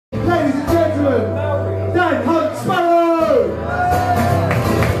ladies and gentlemen, Dan Hunt Sparrow!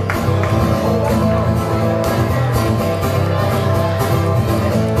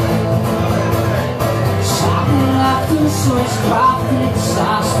 Switchcraft and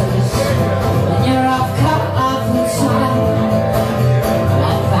disasters when you're off cut off in time.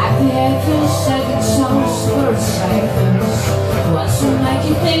 Like back the aching second songs for its savings. What's will make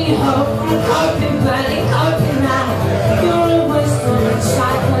you think you hope? Hoping, barely hoping that you're always falling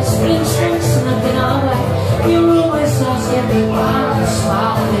sideways, splintering, slipping away. You're always asking me why I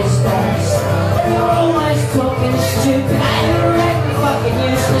smile these days. You're always talking stupid and you're acting fucking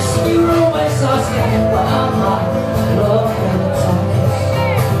useless. You're always asking why am I?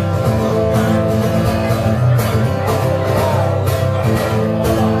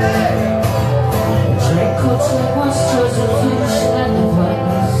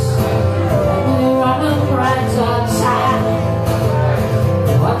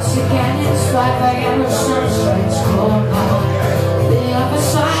 Once again, it's like I am a strange corner. The other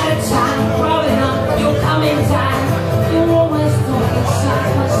side of town, growing up, you're coming down. You're always talking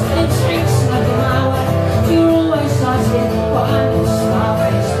sideways, splinting, slipping my way. You're always asking why I'm smart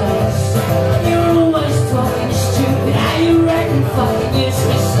these days. You're always talking stupid, how you reckon fucking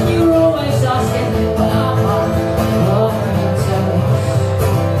useless. You're always asking why I'm on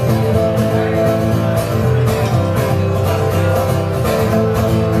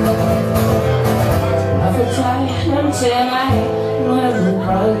tonight, we're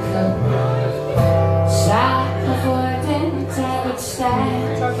broken. Sad avoiding David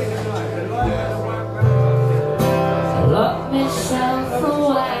stand. I locked myself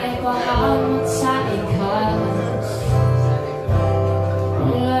away behind my tiny curtains. I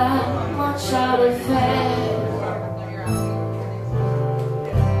learned much out of it.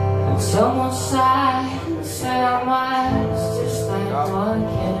 And someone sighed and said our minds just ain't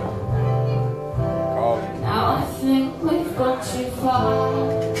working. Now I think we've gone too far.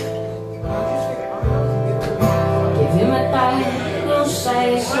 Give him a day, he'll say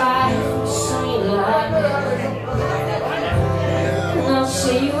it's life, so you like it. And I'll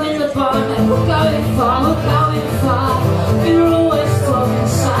see you in the bar, and we're going far, we're going far. You're always talking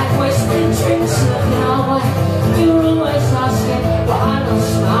sideways, splintering, slipping our way. You're always asking why I don't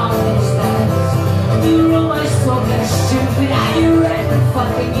smile these days. You're always talking stupid, how you reckon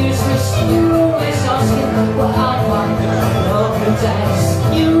fucking useless. You're always asking what I want all the days.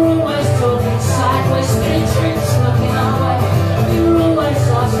 You're always talking sideways, splintering, looking our way. You're always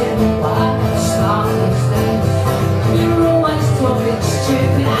asking why I'm smart these days. You're always talking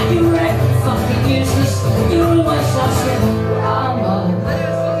stupid, how you reckon fucking useless. You're always asking what I'm on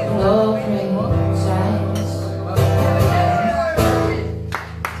all the days.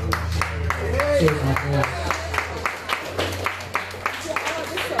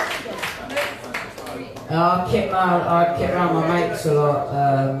 I kip around my mates a lot.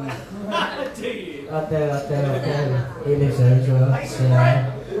 I do. He lives there as well. So,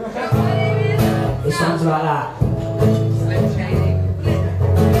 it sounds like that.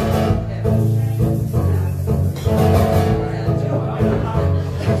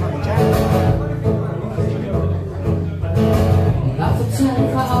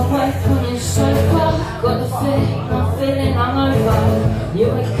 I'm feeling hungover. You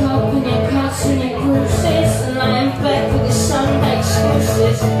wake up in your cuts and your bruises, and I am back with the Sunday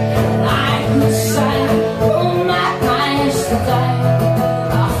excuses. And I could say, oh my God, yesterday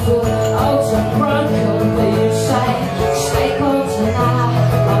I thought I was broken, but you say, stay cold tonight,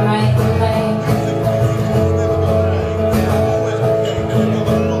 alright with me.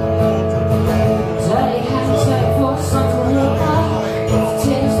 Dirty hands like for something water, with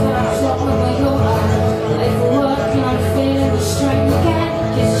tears that I'm dropping with your eye. I'm feeling the strain again,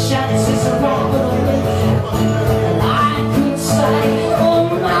 'cause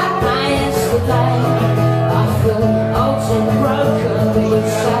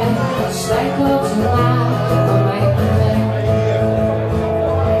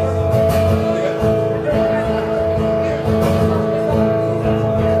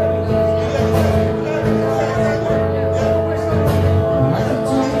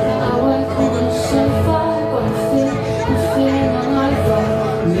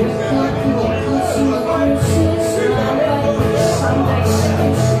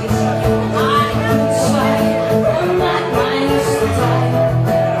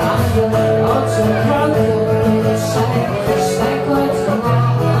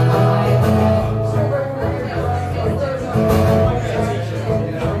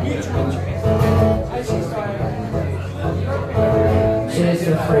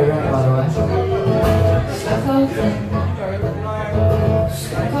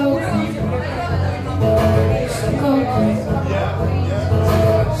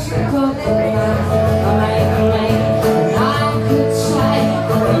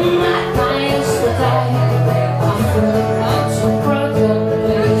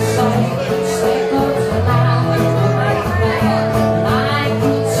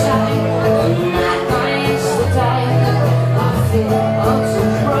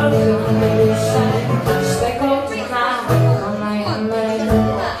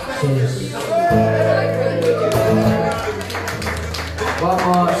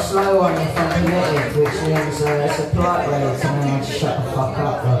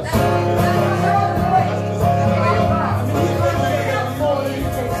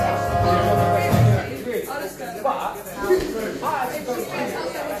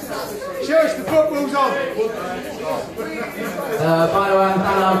Show us the football's on. By the way, I'm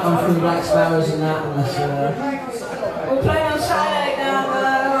Dan, I'm from the Black Sparrows and that, and that's, we're playing on Saturday down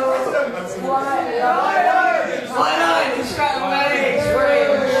Why not? It's Stratton Valley, it's free,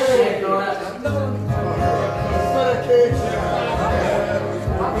 shit, and all that.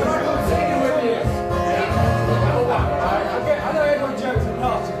 I know everyone jokes and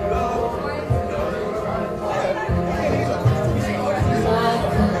laughs.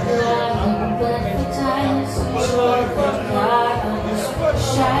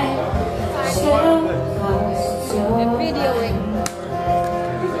 They're videoing.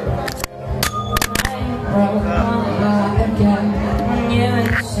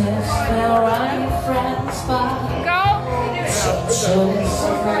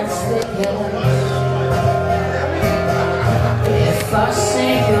 If I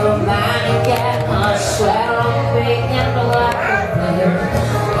see your mind again, I swear I'll be in the light of blue.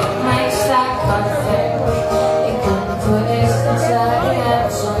 What makes that conflict? It couldn't put its dirty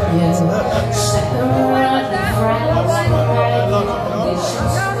hands on you. Separate the friends, we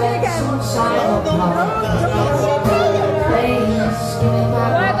should spend some time apart. Please give me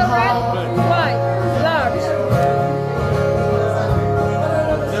back my heart.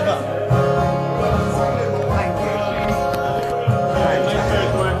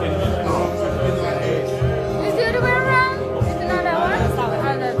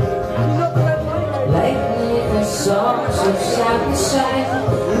 Songs of sad sight,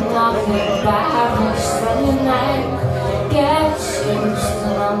 nothing bad was from the night. Gets used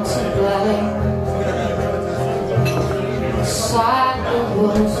and I'm to blame. Inside the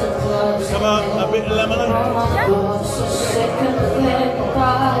woods are close. Come on, a bit of lemon. Oh my God, so sick and thin,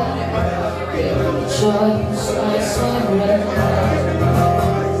 but joy is nice and real.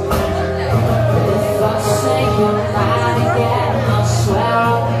 If I say you're mine again, I swear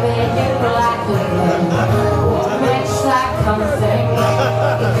I'll be in black and blue. Something you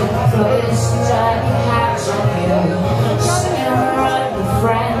can put his dirty hands on you. Sit around with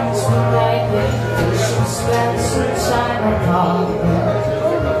friends, maybe we should spend some time apart.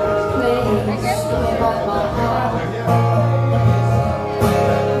 Please give me back my heart.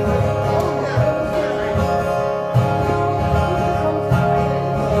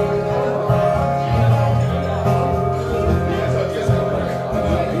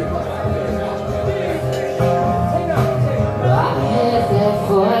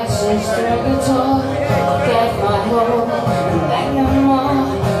 Voices through the door, get my home, beg no more.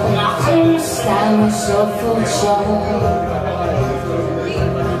 Nothing to stand with so full trouble.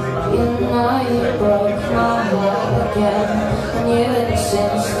 You know you broke my heart again, and you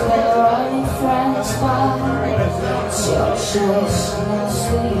insist we're only friends, but it's your choice and it's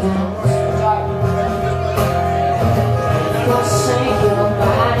the end. If I say you're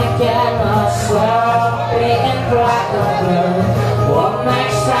mine again, I swear I'll be in black and blue. What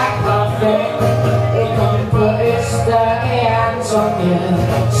makes that conflict? It can put its dirty hands on you.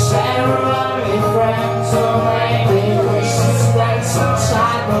 Say around with friends, or maybe we should spend some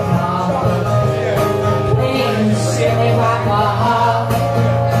time apart. Please give me back my heart.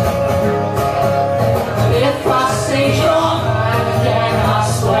 If I see your mind again, I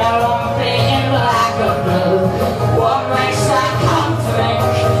swear I'll be in black and blue. What makes that conflict?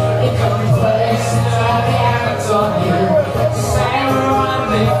 It can put its dirty hands on you.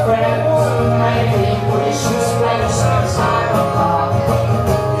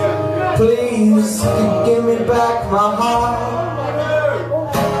 Please give me back my heart.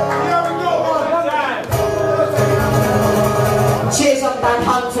 Cheers, I'm Dan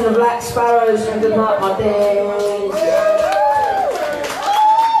Hunt from the Black Sparrows, and good night, my dear.